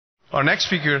Our next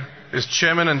speaker is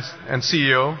Chairman and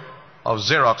CEO of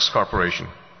Xerox Corporation.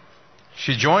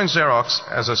 She joined Xerox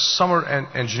as a summer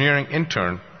engineering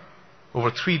intern over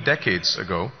 3 decades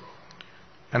ago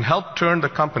and helped turn the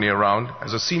company around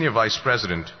as a senior vice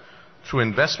president through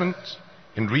investment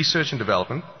in research and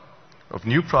development of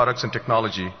new products and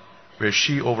technology, where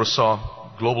she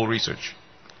oversaw global research.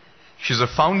 She's a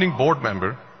founding board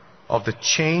member of the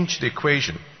Change the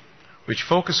Equation, which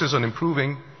focuses on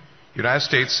improving the United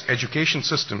States education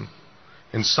system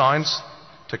in science,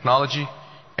 technology,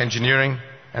 engineering,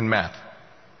 and math.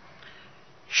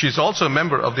 She is also a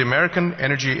member of the American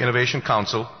Energy Innovation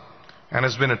Council and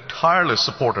has been a tireless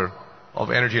supporter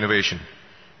of energy innovation.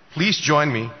 Please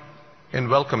join me in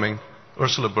welcoming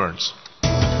Ursula Burns.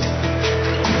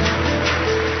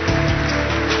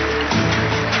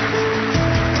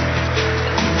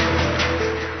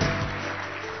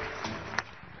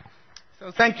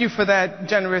 So thank you for that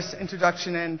generous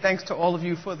introduction, and thanks to all of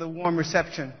you for the warm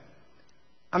reception.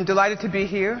 I'm delighted to be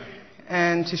here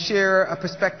and to share a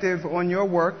perspective on your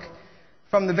work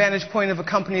from the vantage point of a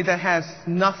company that has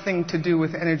nothing to do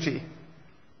with energy.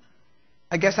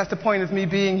 I guess that's the point of me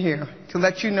being here, to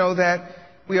let you know that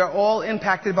we are all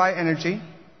impacted by energy,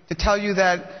 to tell you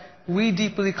that we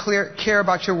deeply care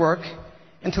about your work,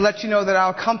 and to let you know that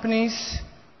our companies,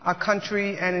 our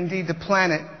country, and indeed the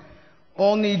planet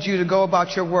all need you to go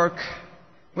about your work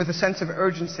with a sense of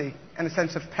urgency and a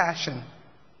sense of passion.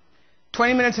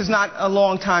 20 minutes is not a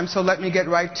long time, so let me get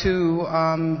right to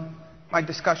my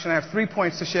discussion. I have 3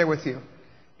 points to share with you.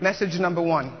 Message number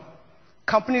 1.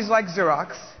 Companies like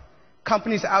Xerox,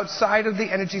 companies outside of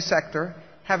the energy sector,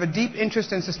 have a deep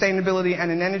interest in sustainability and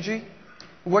in energy.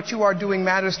 What you are doing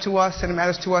matters to us, and it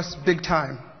matters to us big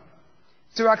time.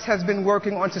 Xerox has been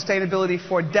working on sustainability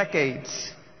for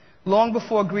decades, long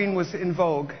before green was in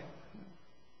vogue.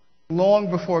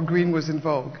 Long before green was in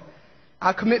vogue.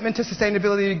 Our commitment to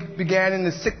sustainability began in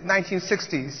the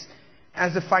 1960s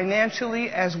as the financially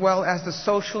as well as the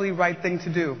socially right thing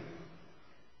to do.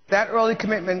 That early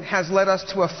commitment has led us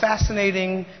to a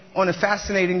fascinating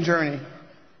journey.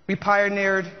 We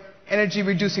pioneered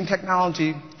energy-reducing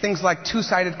technology, things like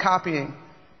two-sided copying,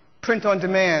 print on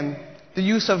demand, the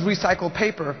use of recycled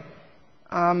paper,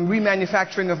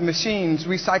 remanufacturing of machines,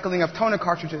 recycling of toner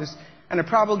cartridges, and a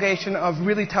promulgation of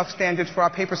really tough standards for our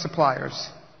paper suppliers.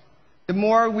 The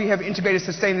more we have integrated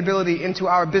sustainability into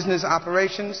our business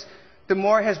operations, the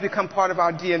more it has become part of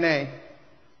our DNA.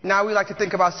 Now we like to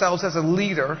think of ourselves as a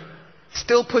leader,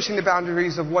 still pushing the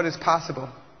boundaries of what is possible.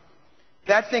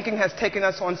 That thinking has taken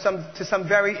us to some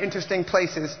very interesting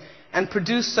places and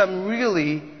produced some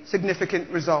really significant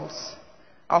results.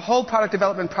 Our whole product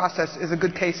development process is a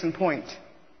good case in point.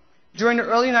 During the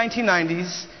early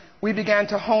 1990s, we began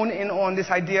to hone in on this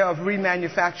idea of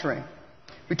remanufacturing.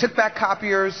 We took back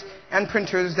copiers and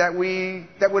printers that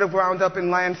would have wound up in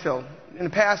landfill. In the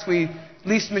past, we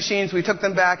leased machines, we took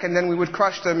them back, and then we would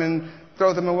crush them and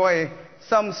throw them away.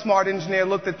 Some smart engineer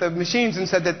looked at the machines and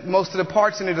said that most of the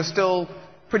parts in it are still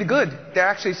pretty good. They're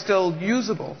actually still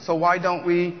usable, so why don't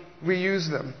we reuse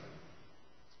them?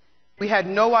 We had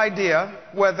no idea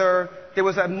whether there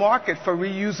was a market for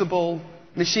reusable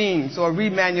machines or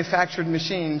remanufactured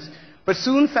machines, but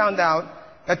soon found out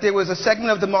that there was a segment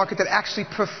of the market that actually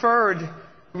preferred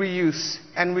reuse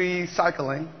and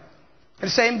recycling. And the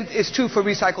same is true for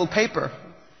recycled paper.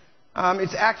 Our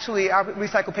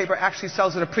recycled paper actually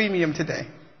sells at a premium today.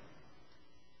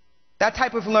 That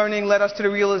type of learning led us to the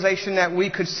realization that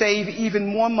we could save even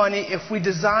more money if we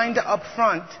designed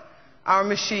upfront our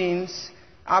machines,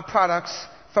 our products,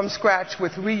 from scratch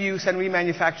with reuse and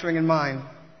remanufacturing in mind.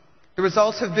 The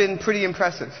results have been pretty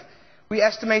impressive. We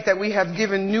estimate that we have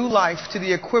given new life to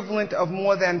the equivalent of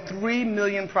more than 3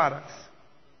 million products.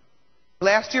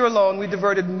 Last year alone, we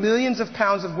diverted millions of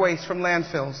pounds of waste from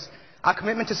landfills. Our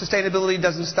commitment to sustainability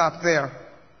doesn't stop there.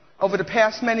 Over the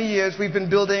past many years, we've been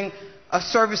building a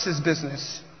services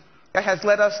business that has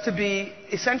led us to be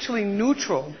essentially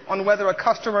neutral on whether a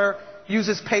customer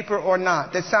uses paper or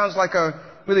not. That sounds like a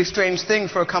really strange thing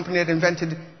for a company that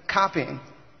invented copying.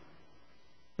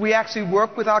 We actually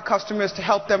work with our customers to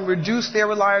help them reduce their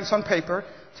reliance on paper,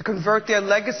 to convert their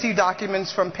legacy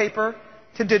documents from paper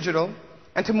to digital,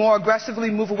 and to more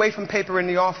aggressively move away from paper in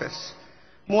the office.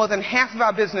 More than half of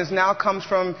our business now comes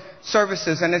from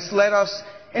services, and it's led us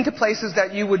into places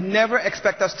that you would never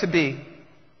expect us to be.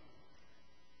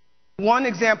 One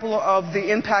example of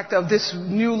the impact of this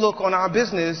new look on our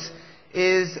business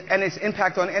and its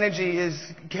impact on energy is,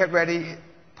 get ready,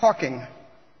 parking,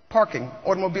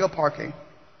 automobile parking.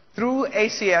 Through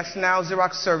ACS, now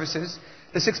Xerox Services,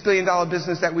 the $6 billion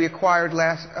business that we acquired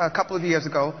a couple of years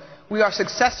ago, we are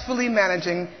successfully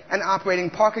managing and operating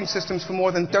parking systems for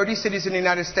more than 30 cities in the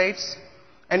United States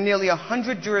and nearly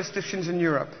 100 jurisdictions in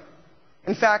Europe.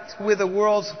 In fact, we're the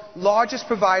world's largest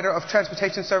provider of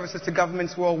transportation services to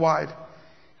governments worldwide.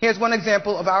 Here's one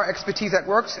example of our expertise at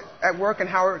work and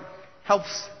how it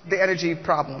helps the energy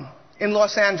problem. In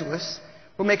Los Angeles,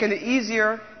 we're making it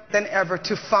easier than ever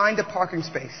to find a parking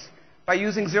space. By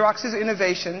using Xerox's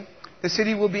innovation, the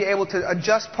city will be able to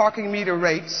adjust parking meter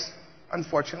rates,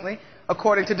 unfortunately,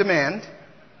 according to demand.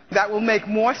 That will make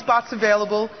more spots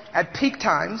available at peak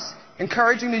times,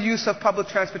 encouraging the use of public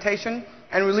transportation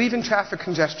and relieving traffic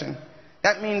congestion.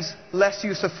 That means less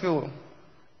use of fuel.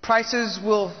 Prices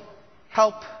will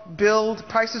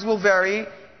vary,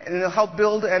 and it'll help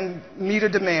build and meter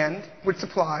demand with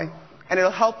supply, and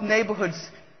it'll help neighborhoods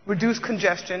reduce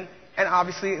congestion and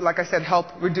obviously, like I said, help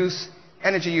reduce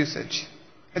energy usage.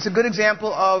 It's a good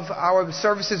example of our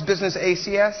services business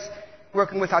ACS,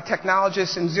 working with our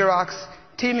technologists in Xerox,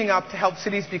 teaming up to help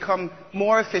cities become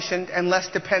more efficient and less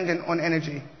dependent on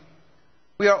energy.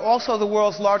 We are also the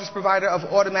world's largest provider of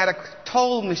automatic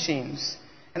toll machines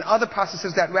and other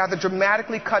processes that rather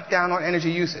dramatically cut down on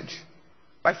energy usage.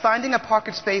 By finding a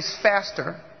parking space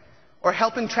faster or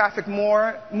helping traffic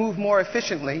move more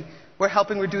efficiently, we're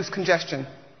helping reduce congestion.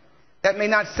 That may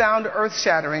not sound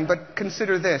earth-shattering, but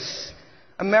consider this.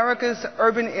 America's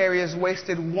urban areas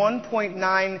wasted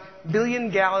 1.9 billion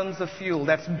gallons of fuel,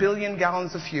 that's billion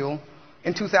gallons of fuel,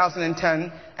 in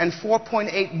 2010, and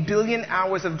 4.8 billion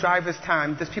hours of driver's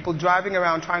time, just people driving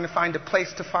around trying to find a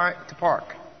place to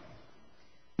park.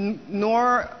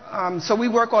 So we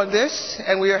work on this,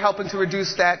 and we are helping to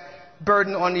reduce that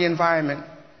burden on the environment.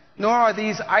 Nor are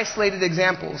these isolated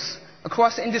examples.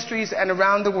 Across industries and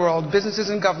around the world, businesses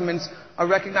and governments are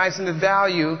recognizing the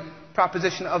value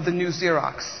proposition of the new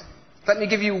Xerox. Let me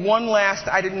give you one last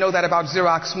I didn't know that about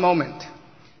Xerox moment.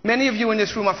 Many of you in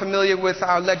this room are familiar with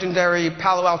our legendary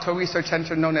Palo Alto Research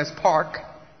Center known as PARC.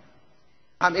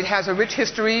 It has a rich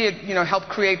history. It helped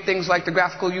create things like the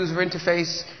graphical user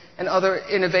interface and other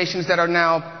innovations that are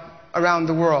now around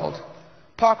the world.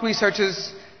 PARC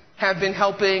researchers have been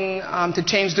helping to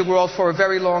change the world for a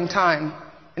very long time.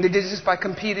 And they did this by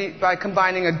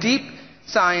combining a deep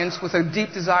science with a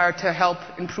deep desire to help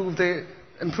improve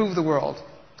the world.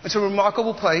 It's a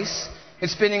remarkable place.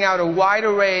 It's spinning out a wide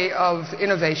array of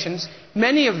innovations.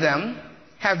 Many of them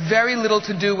have very little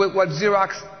to do with what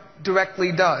Xerox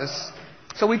directly does.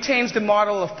 So we changed the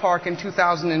model of PARC in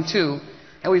 2002,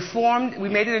 and we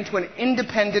made it into an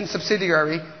independent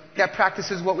subsidiary that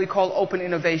practices what we call open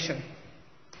innovation.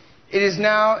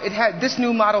 This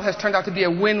new model has turned out to be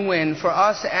a win-win for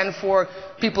us and for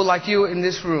people like you in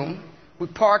this room.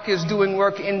 PARC is doing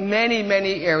work in many,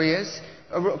 many areas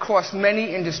across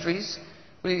many industries,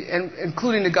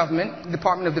 including the government, the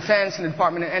Department of Defense and the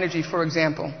Department of Energy, for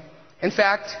example. In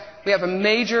fact, we have a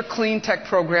major clean tech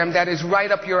program that is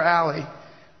right up your alley.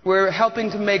 We're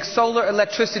helping to make solar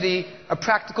electricity a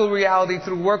practical reality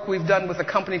through work we've done with a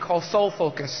company called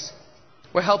SolFocus.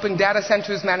 We're helping data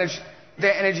centers manage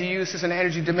their energy uses and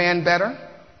energy demand better,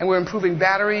 and we're improving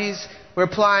batteries. We're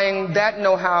applying that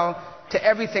know-how to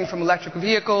everything from electric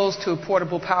vehicles to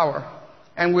portable power.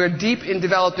 And we're deep in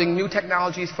developing new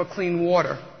technologies for clean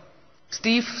water.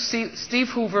 Steve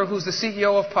Hoover, who's the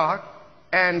CEO of PARC,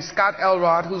 and Scott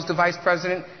Elrod, who's the vice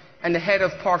president and the head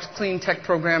of PARC's Clean Tech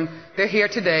program, they're here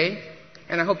today,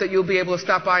 and I hope that you'll be able to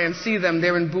stop by and see them.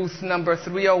 They're in booth number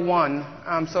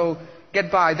 301, so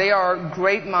get by. They are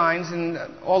great minds, and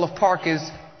all of PARC is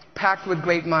packed with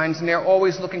great minds, and they're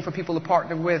always looking for people to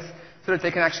partner with so that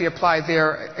they can actually apply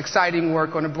their exciting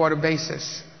work on a broader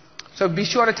basis. So be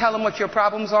sure to tell them what your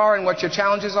problems are and what your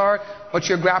challenges are, what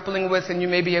you're grappling with, and you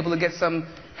may be able to get some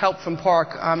help from PARC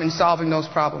in solving those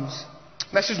problems.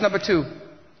 Message number 2.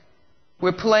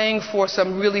 We're playing for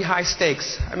some really high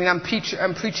stakes. I'm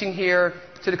preaching here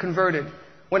to the converted.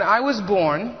 When I was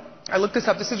born, I looked this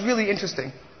up. This is really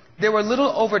interesting. There were a little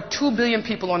over 2 billion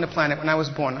people on the planet when I was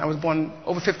born. I was born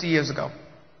over 50 years ago.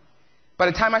 By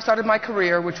the time I started my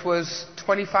career, which was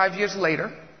 25 years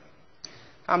later,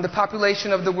 the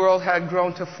population of the world had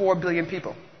grown to 4 billion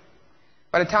people.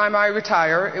 By the time I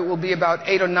retire, it will be about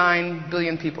 8 or 9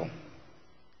 billion people.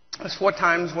 That's 4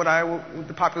 times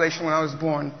the population when I was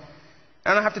born.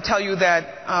 I don't have to tell you that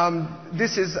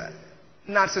this is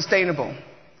not sustainable.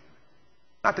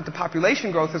 Not that the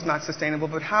population growth is not sustainable,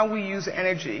 but how we use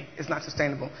energy is not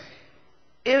sustainable.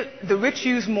 The rich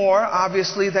use more,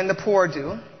 obviously, than the poor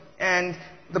do, and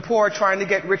the poor are trying to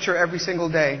get richer every single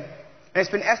day. And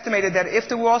it's been estimated that if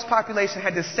the world's population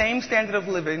had the same standard of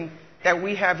living that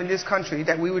we have in this country,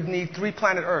 that we would need 3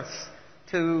 planet Earths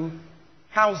to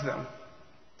house them.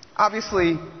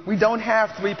 Obviously, we don't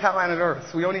have 3 planet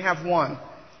Earths. We only have 1.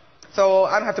 So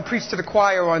I don't have to preach to the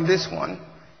choir on this one.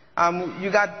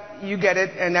 You get it,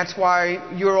 and that's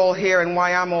why you're all here and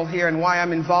why I'm all here and why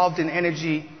I'm involved in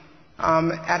energy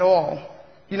at all.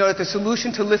 You know that the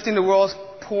solution to lifting the world's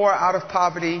poor out of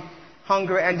poverty,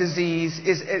 hunger, and disease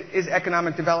is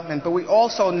economic development. But we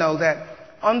also know that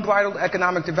unbridled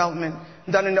economic development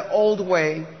done in the old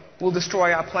way will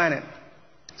destroy our planet.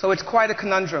 So it's quite a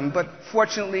conundrum, but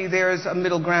fortunately there's a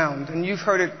middle ground, and you've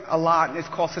heard it a lot, and it's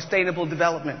called sustainable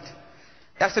development.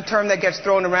 That's the term that gets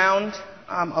thrown around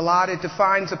a lot. It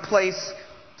defines a place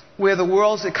where the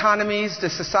world's economies, the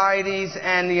societies,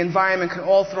 and the environment can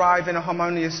all thrive in a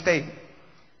harmonious state.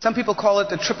 Some people call it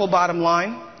the triple bottom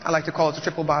line. I like to call it the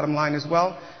triple bottom line as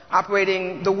well.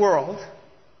 Operating the world,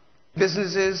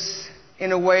 businesses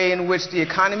in a way in which the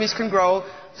economies can grow,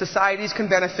 societies can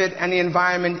benefit, and the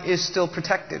environment is still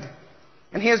protected.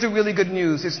 And here's the really good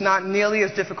news. It's not nearly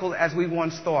as difficult as we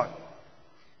once thought.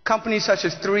 Companies such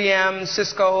as 3M,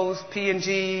 Cisco,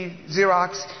 P&G,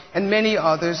 Xerox, and many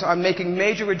others are making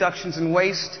major reductions in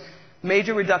waste,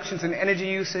 major reductions in energy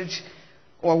usage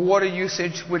or water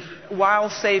usage while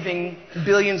saving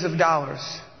billions of dollars.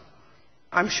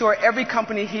 I'm sure every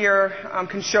company here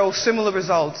can show similar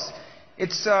results.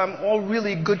 It's all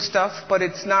really good stuff, but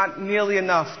it's not nearly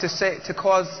enough to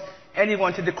cause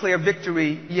anyone to declare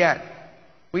victory yet.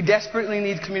 We desperately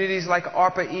need communities like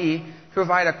ARPA-E to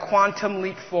provide a quantum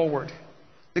leap forward.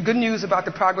 The good news about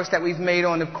the progress that we've made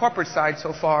on the corporate side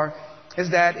so far is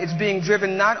that it's being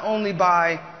driven not only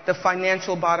by the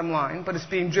financial bottom line, but it's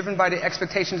being driven by the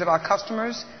expectations of our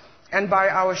customers and by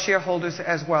our shareholders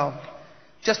as well.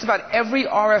 Just about every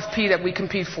RFP that we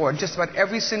compete for, just about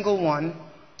every single one,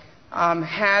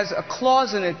 has a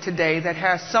clause in it today that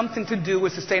has something to do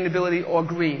with sustainability or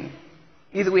green.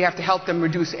 Either we have to help them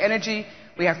reduce energy,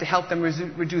 we have to help them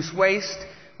reduce waste,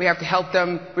 we have to help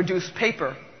them reduce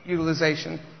paper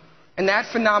utilization. And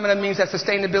that phenomenon means that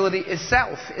sustainability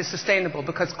itself is sustainable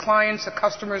because clients, our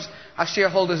customers, our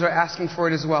shareholders are asking for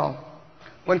it as well.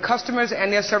 When customers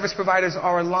and their service providers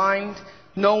are aligned,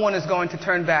 no one is going to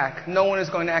turn back. No one is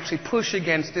going to actually push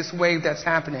against this wave that's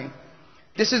happening.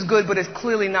 This is good, but it's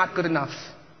clearly not good enough.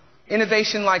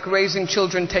 Innovation, like raising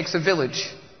children, takes a village.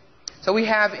 So we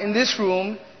have in this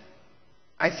room,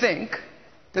 I think,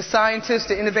 the scientists,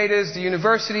 the innovators, the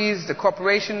universities, the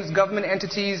corporations, government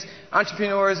entities,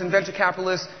 entrepreneurs, and venture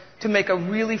capitalists to make a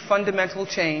really fundamental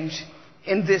change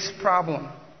in this problem.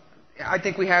 I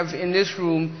think we have in this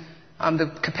room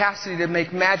the capacity to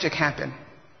make magic happen.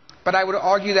 But I would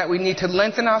argue that we need to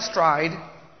lengthen our stride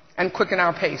and quicken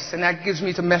our pace. And that gives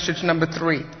me to message number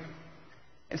 3.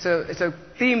 It's a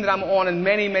theme that I'm on in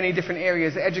many, many different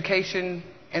areas: education,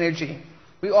 energy.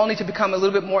 We all need to become a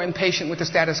little bit more impatient with the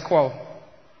status quo.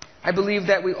 I believe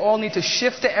that we all need to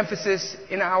shift the emphasis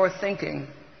in our thinking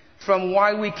from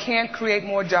why we can't create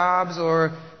more jobs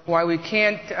or why we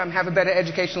can't have a better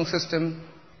educational system,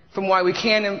 from why we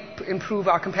can't improve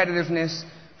our competitiveness,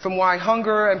 from why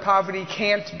hunger and poverty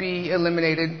can't be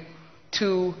eliminated,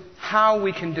 to how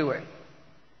we can do it.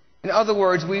 In other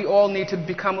words, we all need to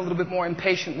become a little bit more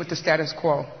impatient with the status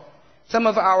quo. Some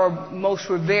of our most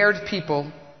revered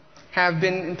people have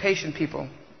been impatient people.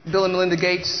 Bill and Melinda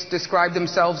Gates describe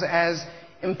themselves as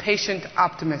impatient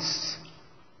optimists.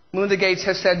 Melinda Gates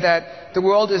has said that the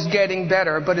world is getting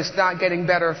better, but it's not getting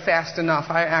better fast enough.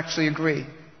 I actually agree.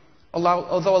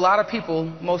 Although a lot of people,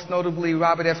 most notably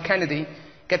Robert F. Kennedy,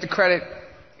 get the credit,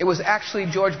 it was actually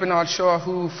George Bernard Shaw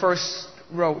who first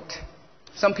wrote,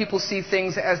 "Some people see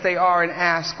things as they are and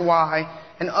ask why,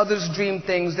 and others dream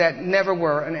things that never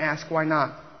were and ask why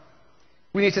not."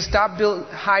 We need to stop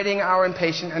hiding our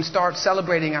impatience and start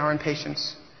celebrating our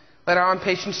impatience. Let our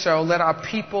impatience show. Let our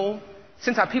people,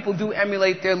 since our people do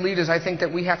emulate their leaders, I think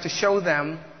that we have to show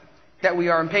them that we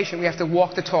are impatient. We have to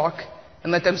walk the talk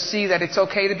and let them see that it's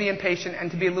okay to be impatient and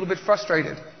to be a little bit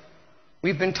frustrated.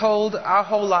 We've been told our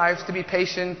whole lives to be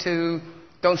patient, to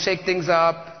don't shake things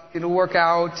up, it'll work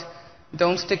out,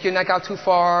 don't stick your neck out too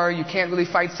far, you can't really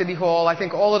fight City Hall. I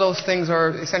think all of those things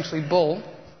are essentially bull.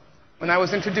 When I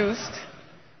was introduced,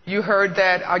 you heard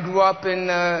that I grew up in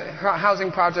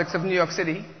housing projects of New York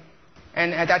City.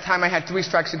 And at that time I had 3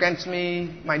 strikes against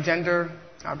me: my gender,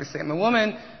 obviously I'm a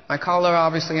woman, my color,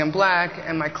 obviously I'm black,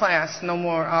 and my class, no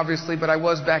more obviously, but I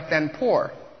was back then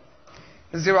poor.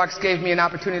 Xerox gave me an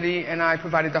opportunity and I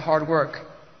provided the hard work.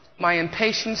 My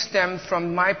impatience stemmed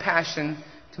from my passion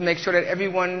to make sure that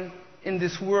everyone in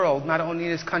this world, not only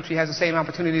in this country, has the same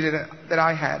opportunity that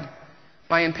I had.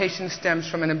 My impatience stems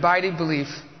from an abiding belief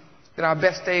that our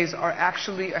best days are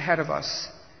actually ahead of us.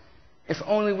 If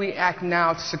only we act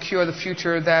now to secure the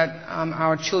future that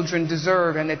our children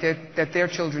deserve and that their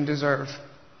children deserve.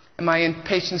 And my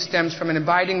impatience stems from an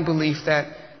abiding belief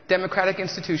that democratic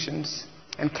institutions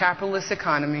and capitalist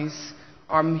economies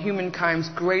are humankind's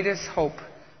greatest hope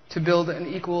to build an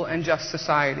equal and just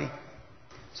society.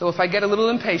 So if I get a little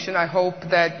impatient, I hope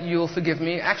that you'll forgive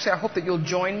me. Actually, I hope that you'll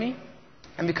join me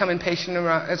and become impatient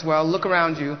as well. Look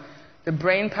around you. The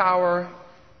brain power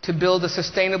to build a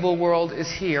sustainable world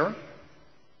is here.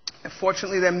 And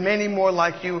fortunately, there are many more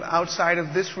like you outside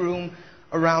of this room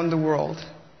around the world.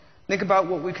 Think about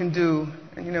what we can do,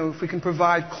 if we can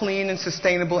provide clean and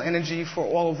sustainable energy for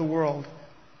all of the world.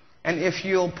 And if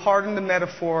you'll pardon the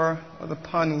metaphor or the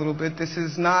pun a little bit, this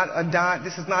is not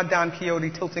Don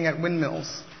Quixote tilting at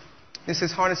windmills. This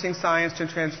is harnessing science to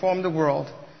transform the world.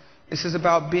 This is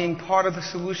about being part of the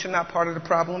solution, not part of the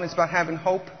problem. It's about having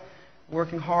hope,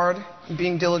 working hard, and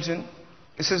being diligent.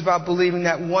 This is about believing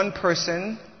that one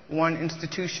person, one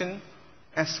institution,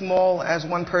 as small as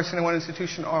one person and one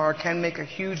institution are, can make a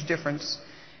huge difference,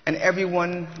 and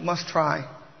everyone must try.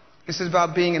 This is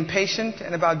about being impatient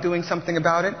and about doing something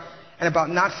about it, and about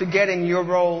not forgetting your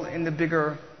role in the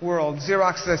bigger world.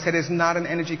 Xerox, as I said, is not an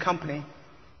energy company,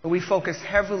 but we focus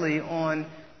heavily on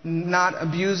not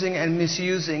abusing and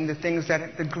misusing the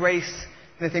grace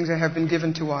and the things that have been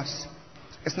given to us.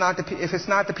 If it's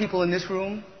not the people in this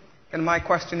room, then my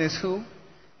question is who?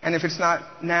 And if it's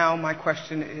not now, my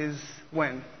question is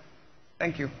when.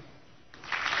 Thank you.